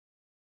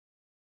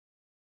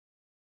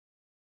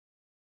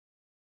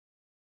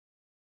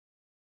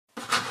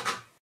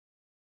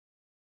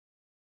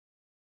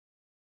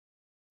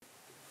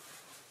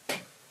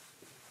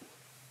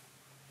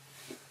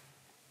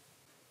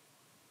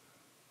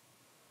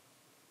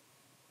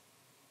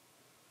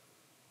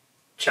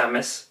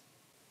Chummus.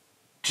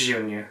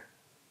 Junior.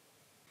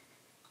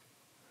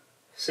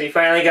 So you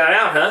finally got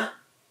out, huh?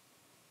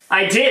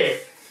 I did!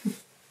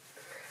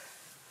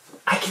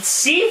 I can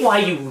see why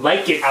you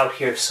like it out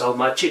here so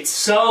much. It's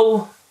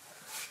so...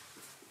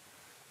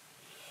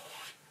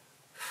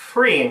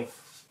 freeing.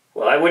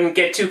 Well, I wouldn't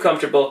get too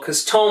comfortable,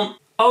 because Tom...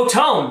 Oh,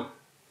 Tom!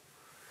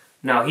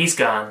 No, he's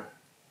gone.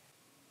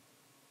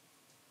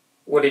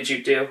 What did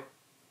you do?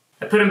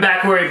 I put him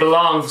back where he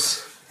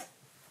belongs.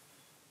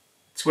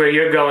 It's where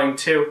you're going,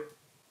 too.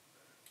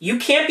 You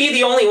can't be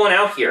the only one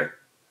out here.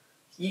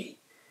 You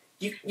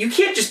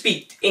can't just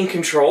be in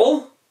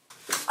control.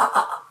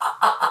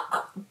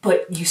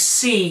 But you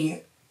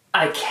see,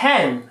 I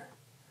can.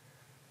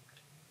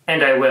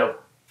 And I will.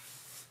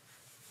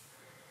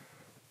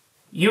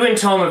 You and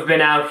Tom have been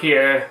out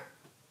here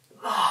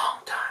a long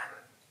time.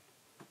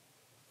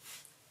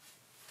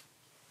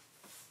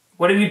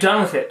 What have you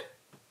done with it?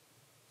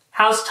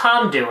 How's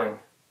Tom doing?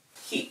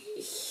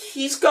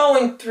 He's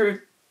going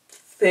through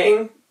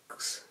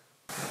things.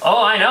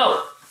 Oh, I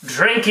know.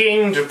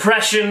 Drinking,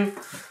 depression,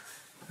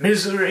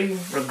 misery,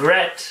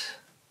 regret,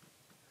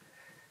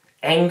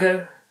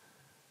 anger.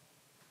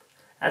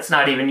 That's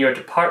not even your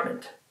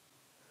department.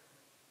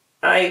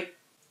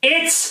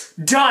 It's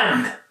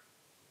done!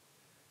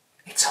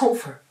 It's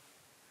over.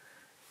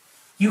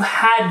 You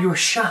had your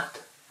shot.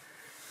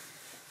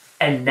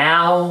 And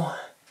now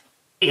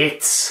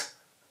it's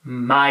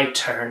my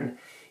turn.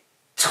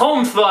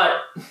 Tom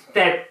thought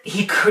that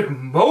he could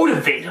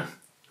motivate him.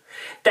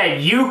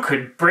 That you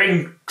could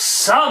bring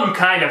some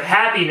kind of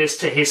happiness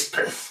to his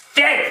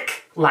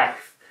pathetic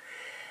life.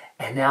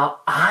 And now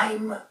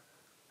I'm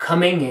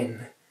coming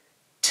in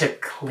to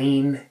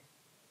clean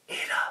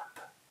it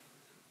up.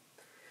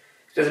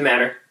 Doesn't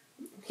matter.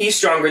 He's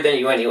stronger than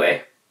you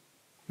anyway.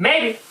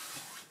 Maybe.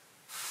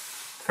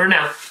 For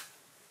now.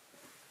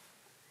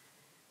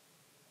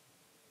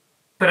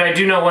 But I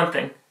do know one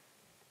thing.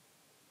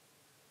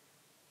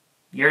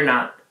 You're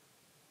not.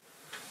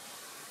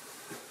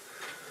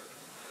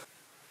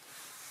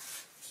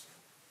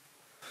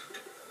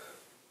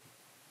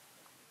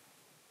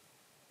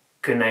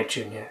 Good night,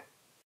 Junior.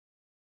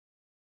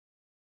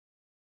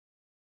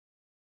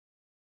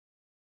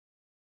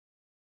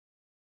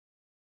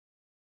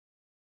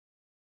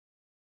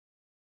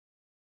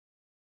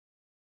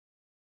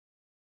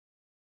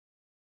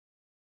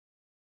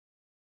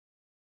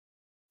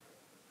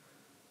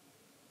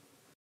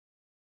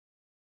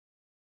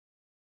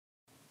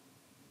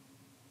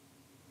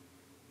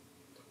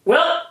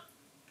 Well,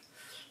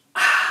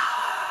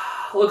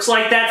 looks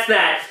like that's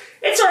that.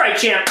 It's alright,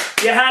 champ.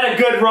 You had a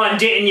good run,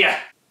 didn't you?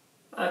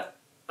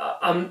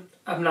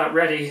 I'm not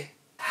ready.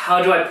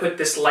 How do I put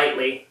this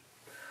lightly?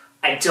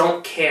 I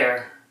don't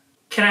care.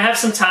 Can I have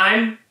some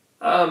time?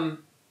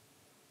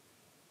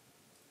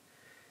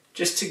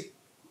 Just to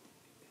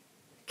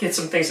get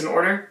some things in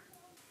order?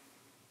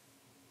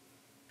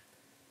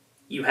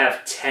 You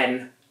have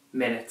 10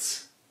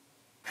 minutes.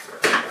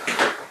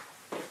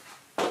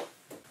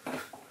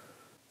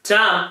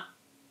 Tom,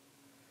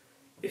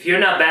 if you're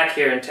not back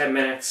here in 10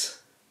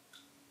 minutes,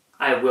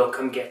 I will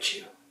come get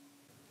you.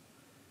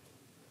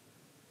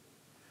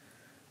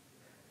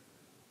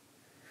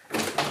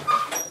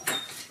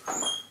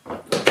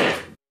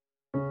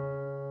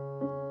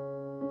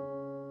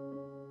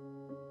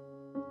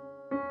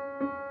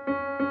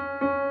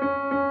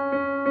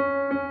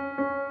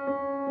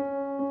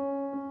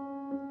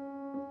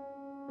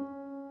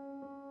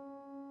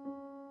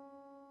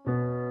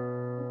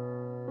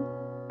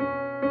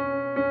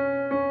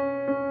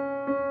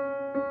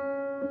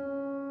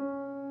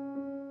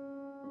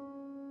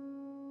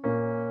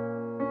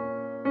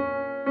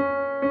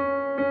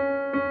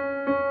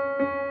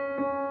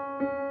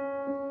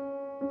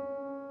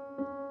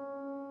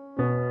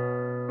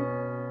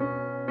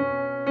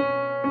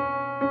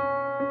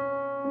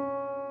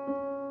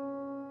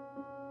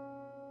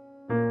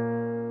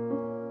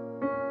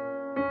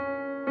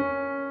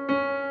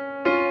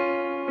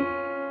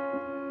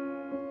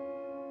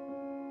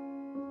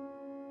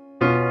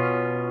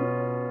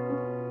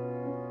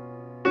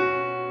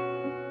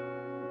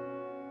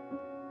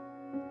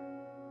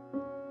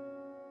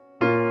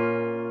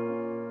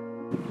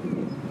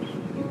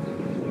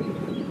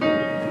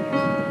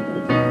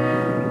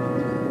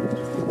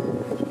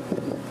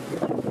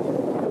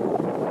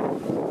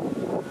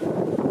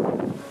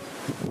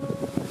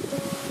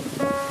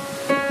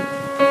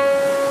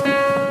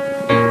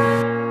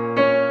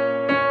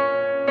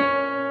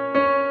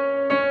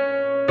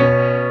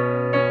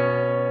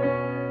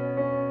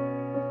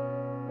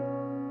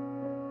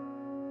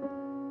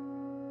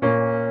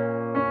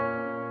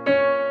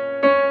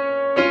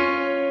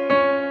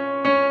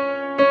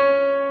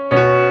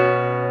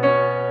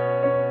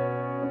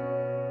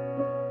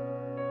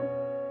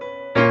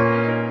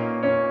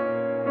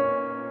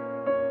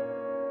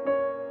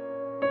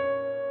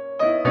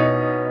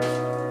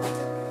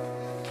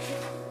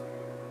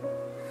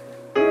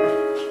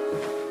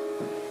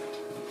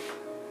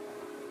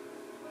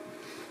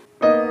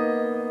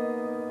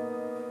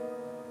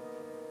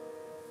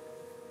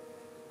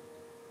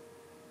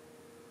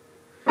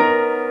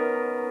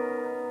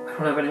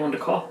 I don't have anyone to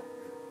call.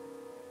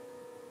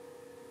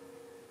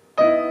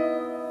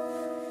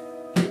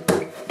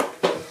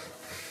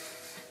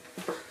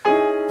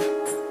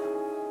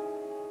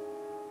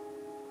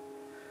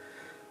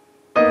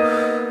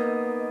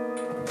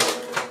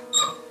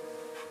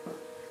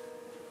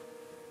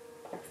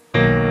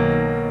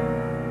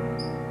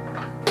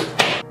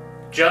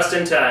 Just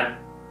in time.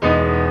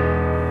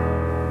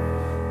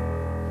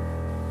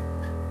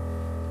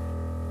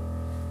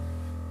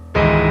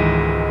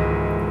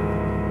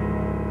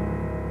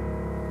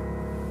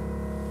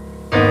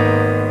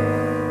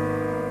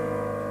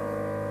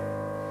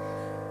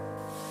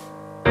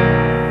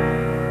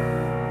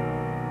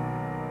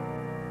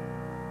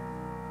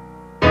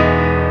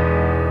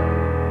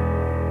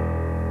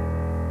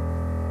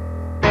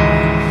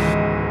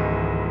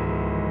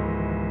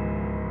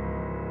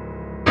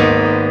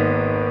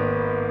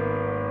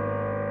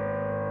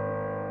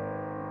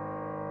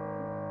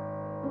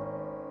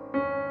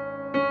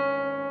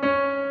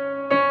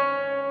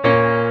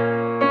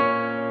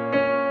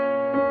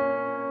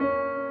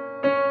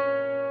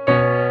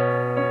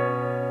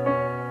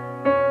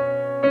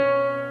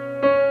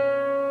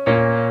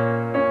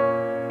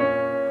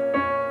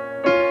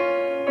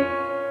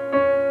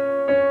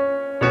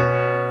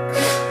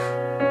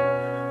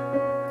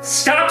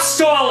 Stop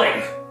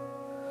stalling!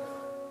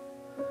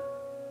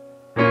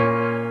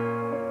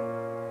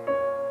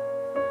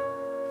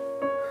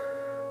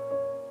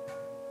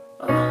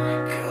 Oh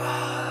my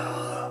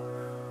god.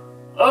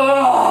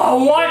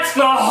 Oh, what's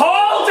the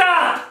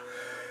holdup?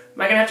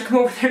 Am I gonna have to come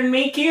over there and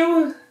make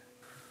you?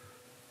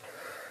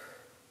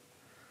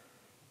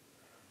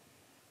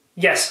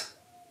 Yes.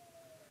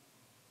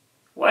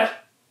 What?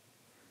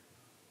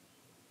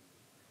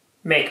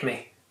 Make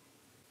me.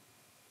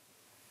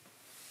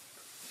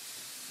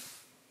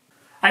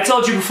 I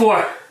told you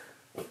before.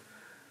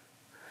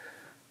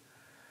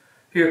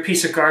 You're a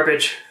piece of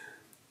garbage.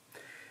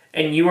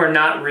 And you are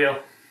not real.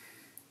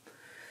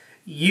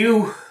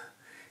 You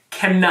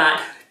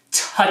cannot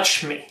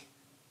touch me.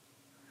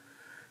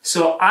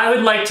 So I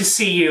would like to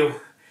see you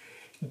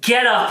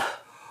get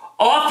up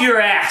off your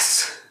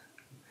ass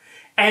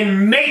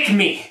and make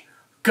me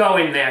go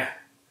in there.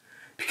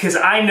 Because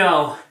I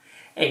know,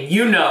 and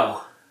you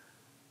know,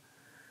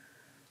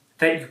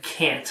 that you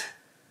can't.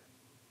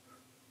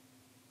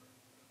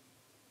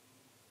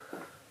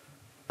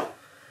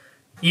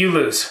 You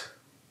lose.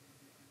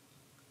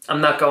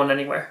 I'm not going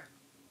anywhere.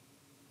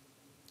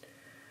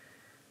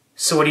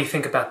 So what do you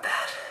think about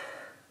that?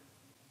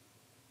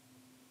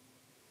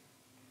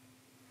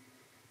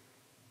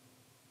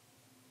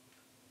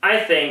 I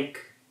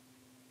think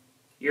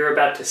you're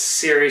about to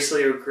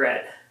seriously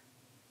regret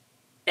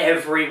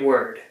every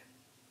word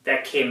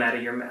that came out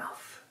of your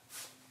mouth.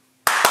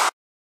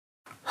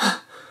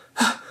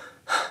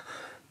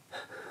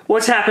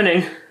 What's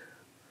happening?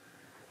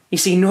 You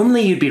see,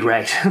 normally you'd be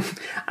right.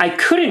 I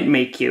couldn't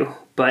make you,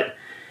 but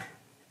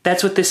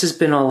that's what this has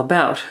been all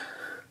about.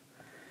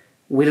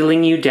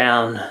 Whittling you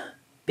down,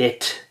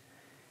 bit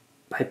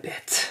by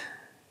bit.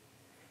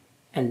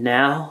 And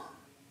now,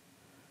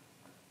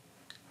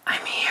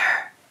 I'm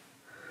here.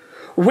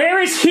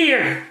 Where is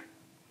here?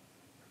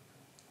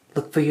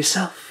 Look for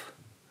yourself.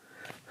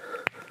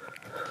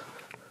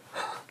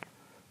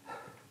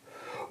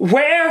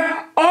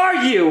 Where are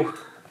you?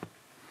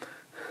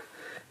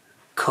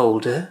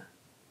 Colder?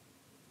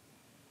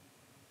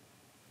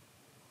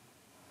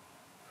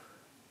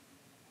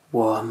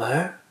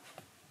 Warmer?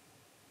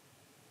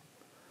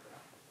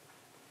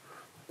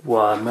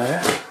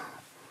 Warmer?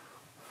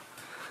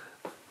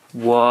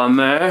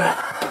 Warmer?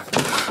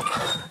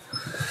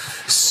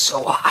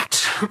 So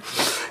hot.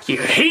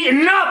 You're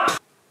heating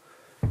up!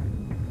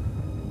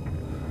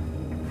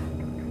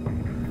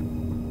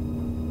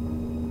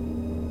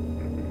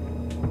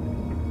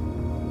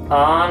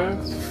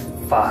 On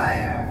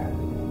fire.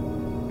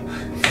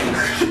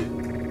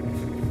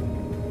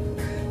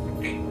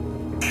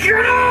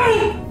 Get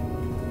out!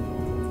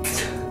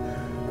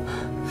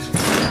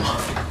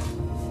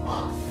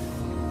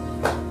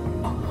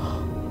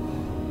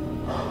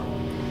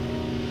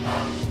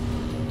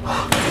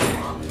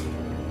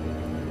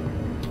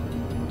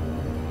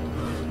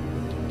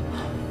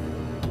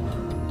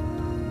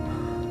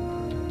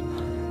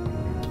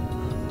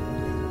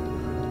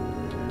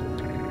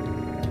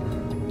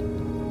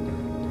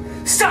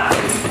 Stop!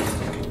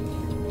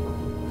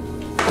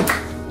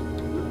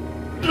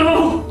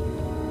 No!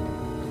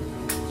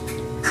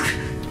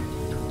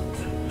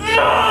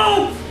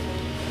 No!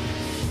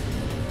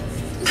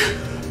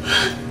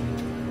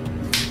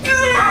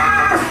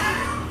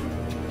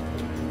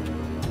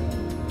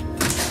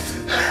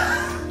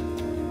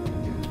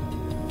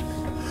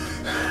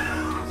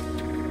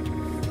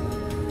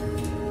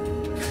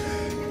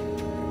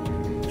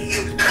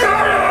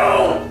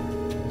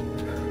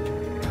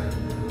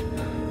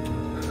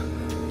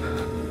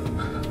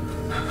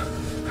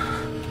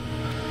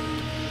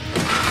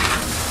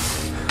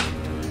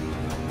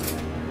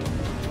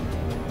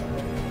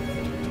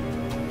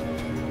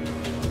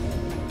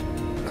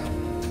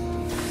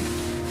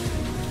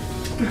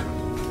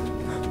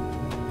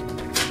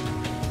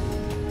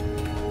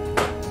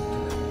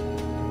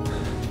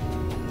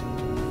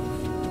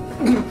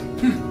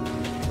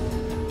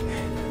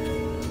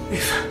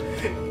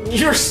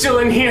 you're still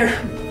in here,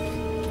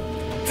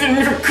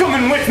 then you're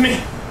coming with me.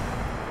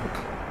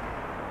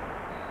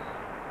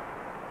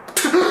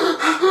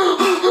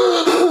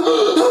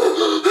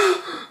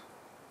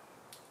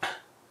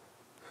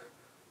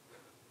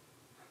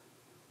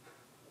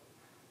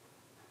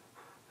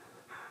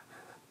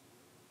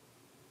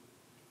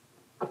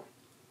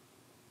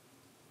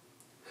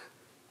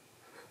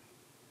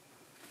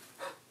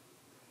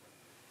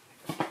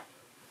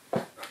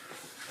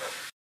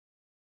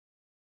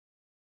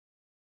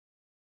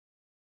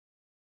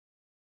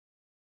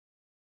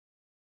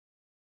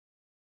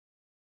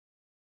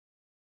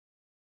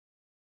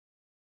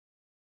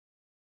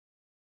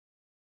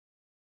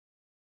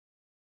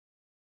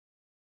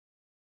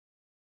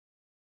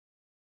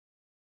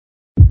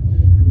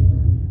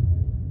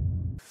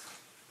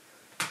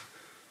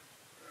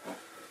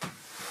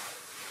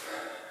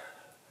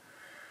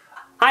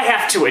 I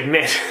have to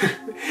admit,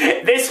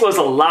 this was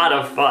a lot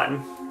of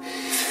fun.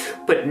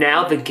 But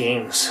now the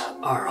games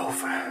are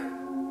over.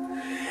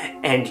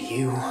 And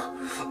you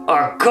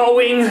are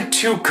going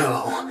to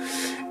go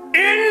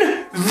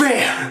in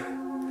there.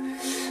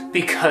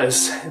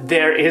 Because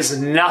there is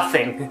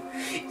nothing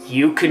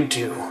you can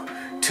do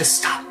to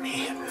stop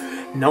me.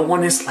 No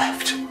one is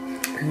left.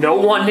 No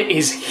one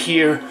is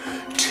here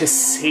to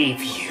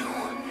save you.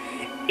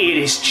 It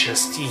is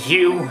just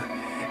you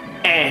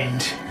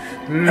and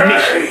me.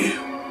 Hey!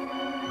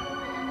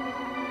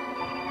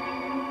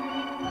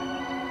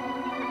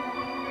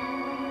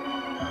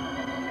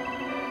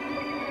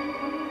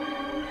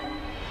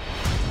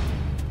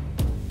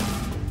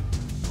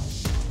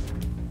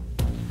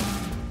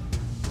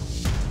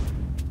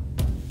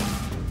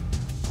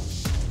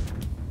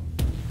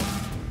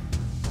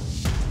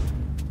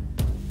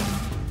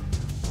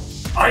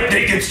 I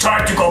think it's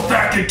time to go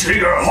back into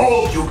your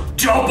hole, you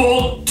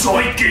double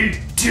doinking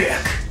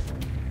dick!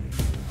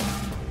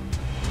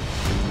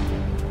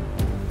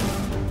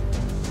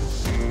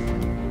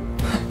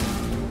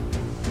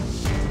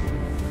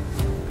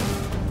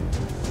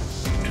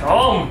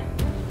 Tom!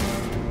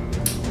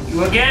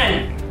 You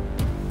again!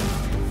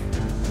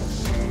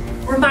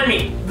 Remind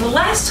me, the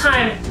last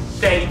time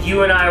that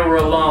you and I were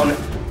alone,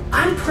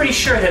 I'm pretty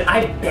sure that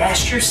I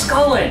bashed your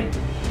skull in.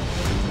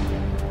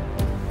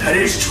 That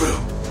is true.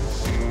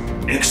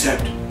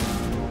 Except,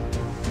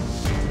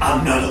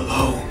 I'm not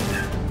alone.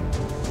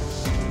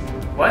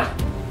 What?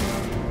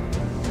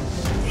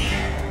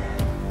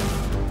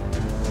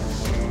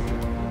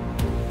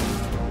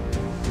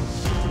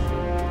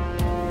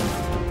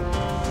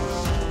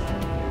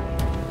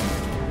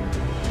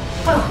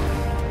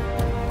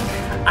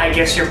 Oh. I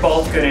guess you're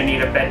both gonna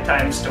need a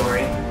bedtime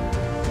story.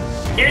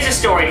 Here's a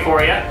story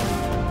for you.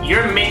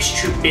 You're Mitch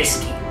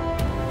Trubisky.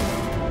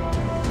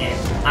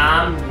 And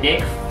I'm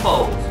Nick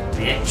Foles,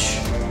 bitch.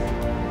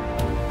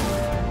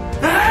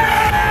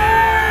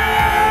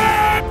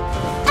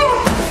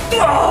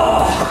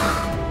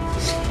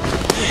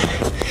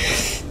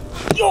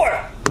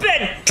 Your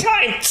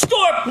bedtime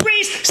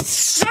stories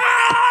suck!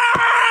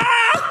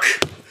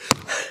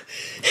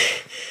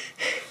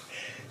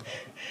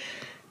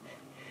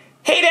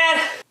 Hey, Dad!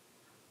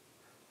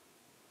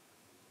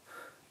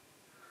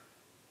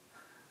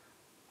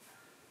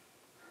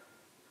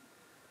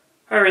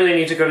 I really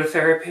need to go to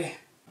therapy.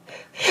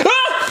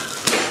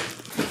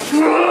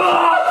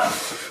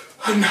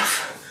 Enough.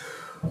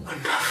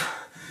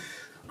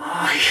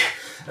 I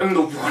am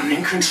the one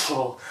in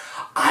control.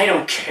 I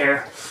don't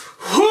care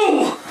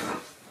who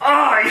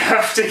I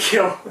have to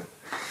kill.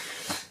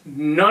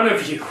 None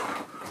of you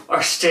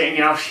are staying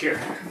out here.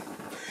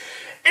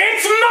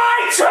 It's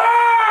my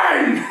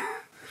turn!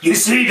 You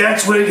see,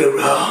 that's where you're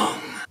wrong.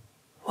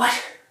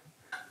 What?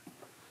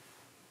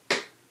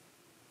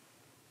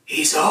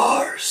 He's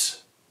ours.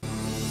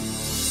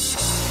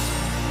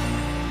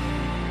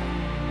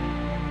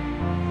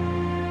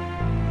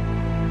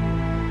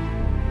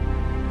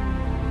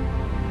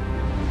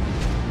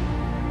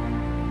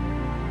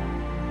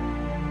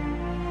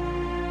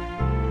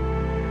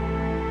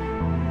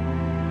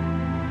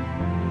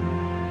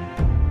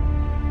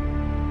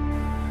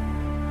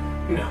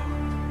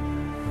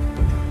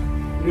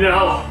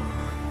 No.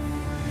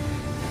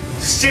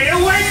 Stay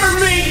away from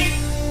me!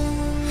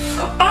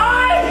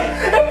 I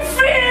am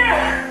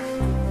fear!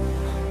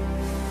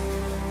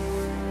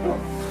 Oh,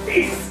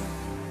 please.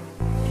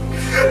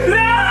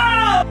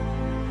 No!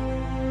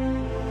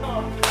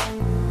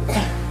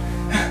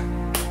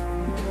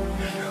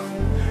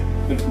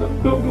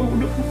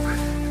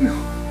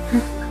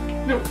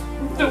 No.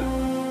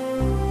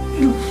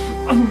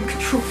 I'm in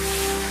control.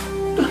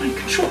 I'm in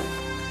control.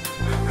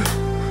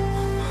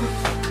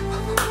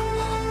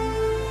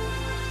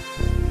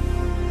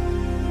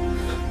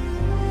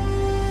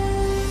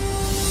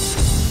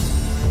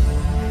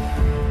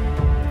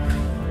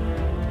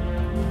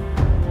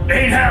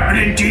 Ain't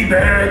happening,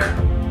 D-bag!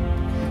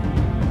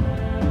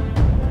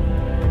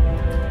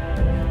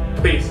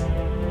 Please.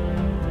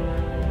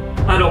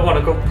 I don't want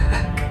to go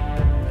back.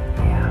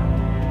 Yeah.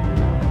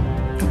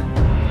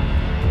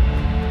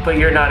 But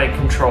you're not in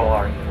control,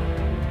 are you?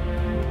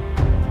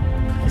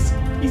 Please.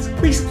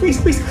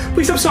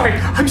 Please, I'm sorry.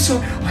 I'm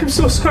so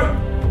sorry.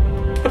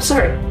 I'm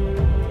sorry.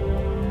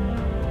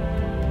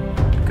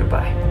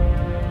 Goodbye.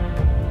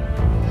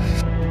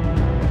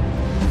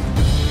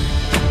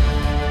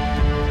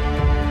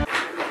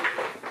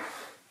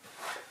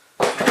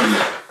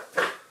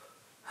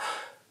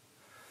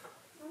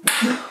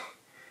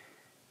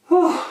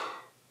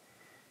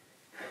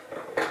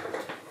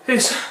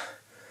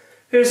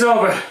 It's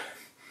over.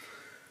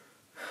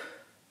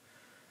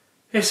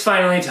 It's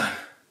finally done.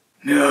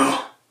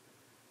 No.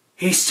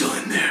 He's still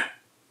in there.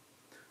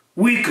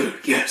 Weaker,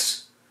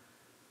 yes.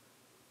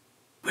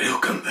 But he'll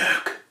come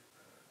back.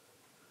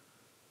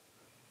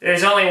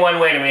 There's only one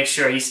way to make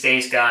sure he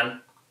stays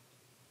gone.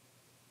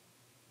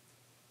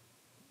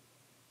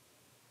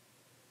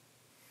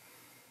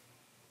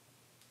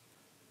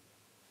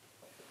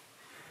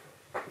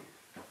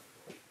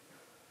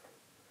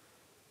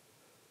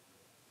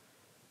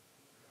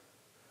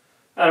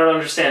 I don't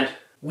understand.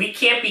 We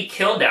can't be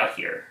killed out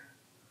here.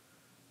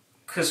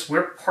 'Cause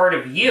we're part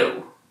of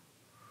you.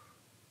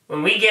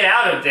 When we get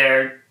out of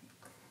there,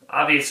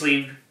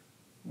 obviously,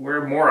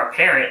 we're more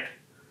apparent.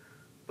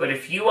 But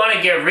if you want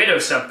to get rid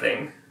of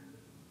something,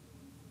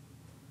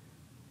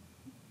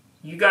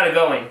 you gotta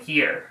go in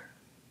here.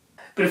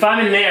 But if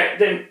I'm in there,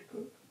 then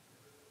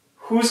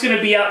who's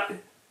gonna be out?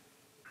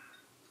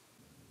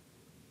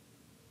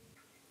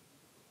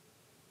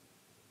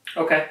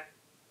 Okay.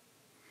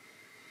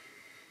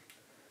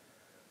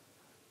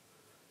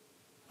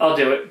 I'll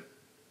do it.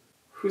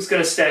 Who's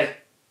gonna stay?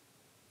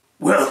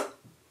 Well,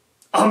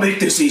 I'll make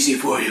this easy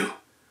for you.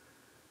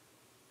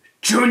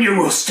 Junior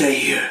will stay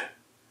here.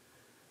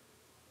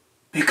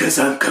 Because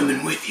I'm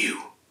coming with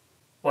you.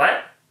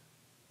 What?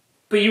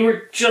 But you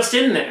were just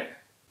in there.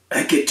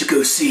 I get to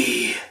go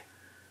see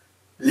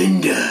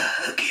Linda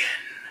again.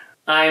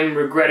 I'm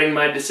regretting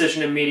my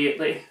decision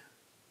immediately.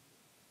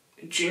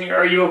 Junior,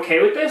 are you okay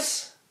with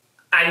this?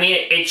 I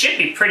mean, it should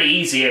be pretty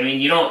easy. I mean,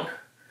 you don't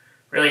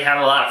really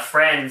have a lot of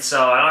friends,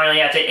 so I don't really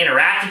have to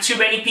interact with too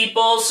many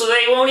people, so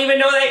they won't even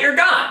know that you're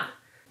gone.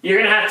 You're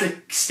gonna have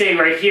to stay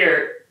right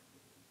here.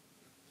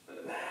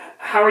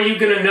 How are you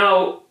gonna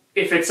know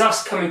if it's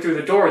us coming through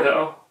the door,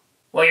 though?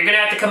 Well, you're gonna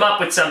have to come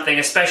up with something,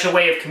 a special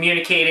way of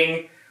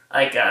communicating,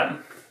 like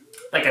a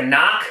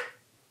knock.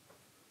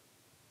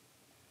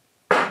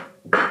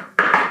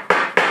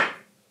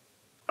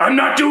 I'm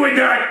not doing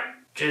that!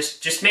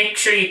 Just make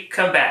sure you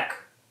come back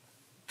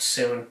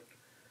soon.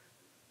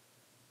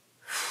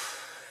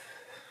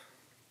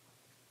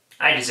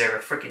 I deserve a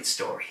freaking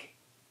story.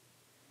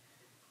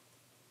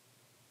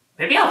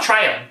 Maybe I'll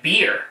try a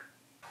beer.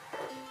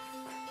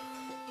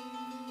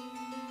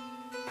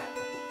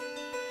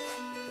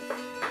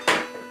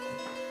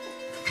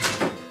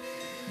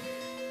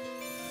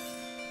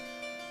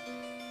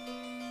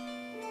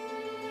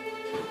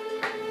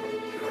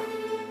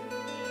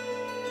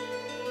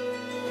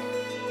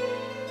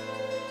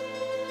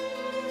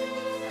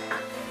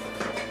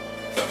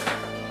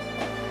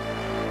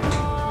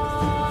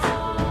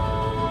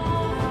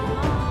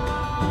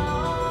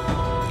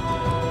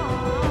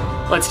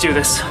 Let's do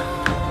this.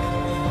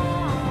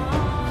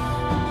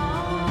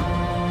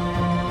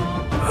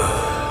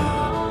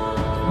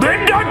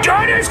 Linda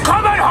John is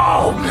coming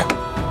home!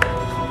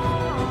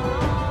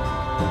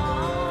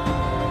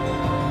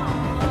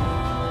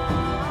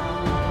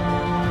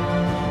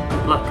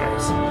 Look,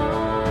 guys.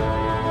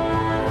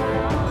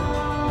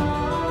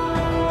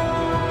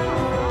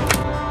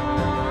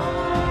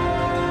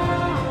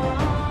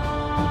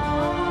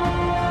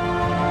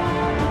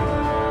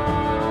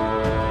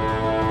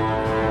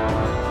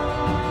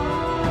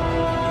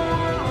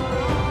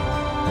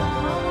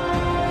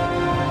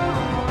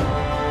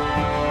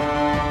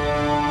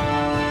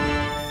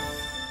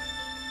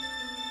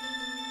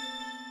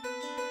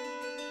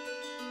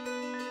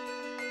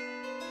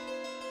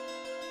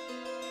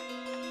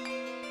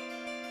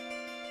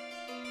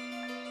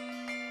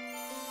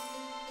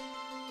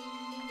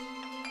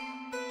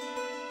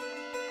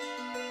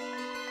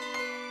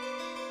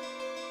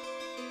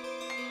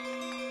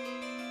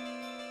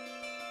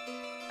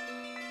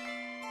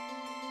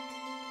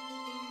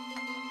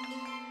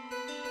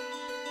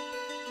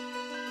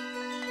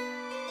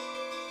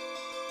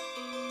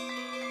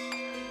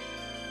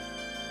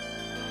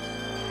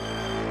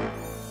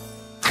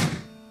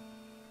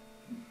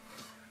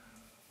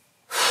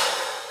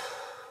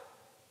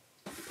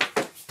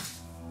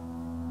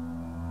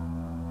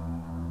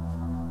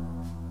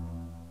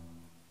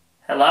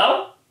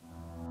 Hello?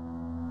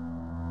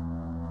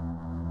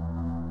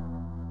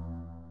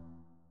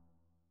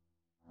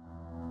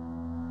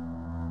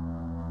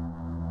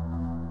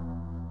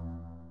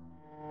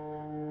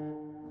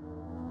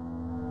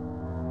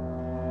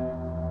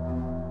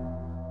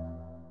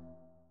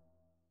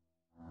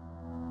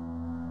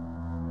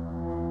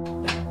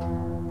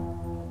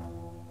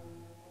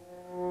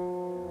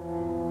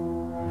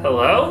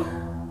 Hello?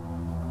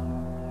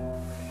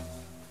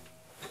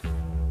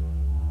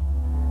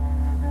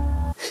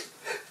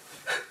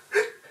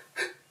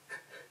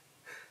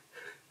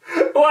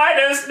 Why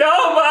does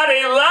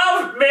nobody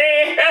love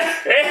me?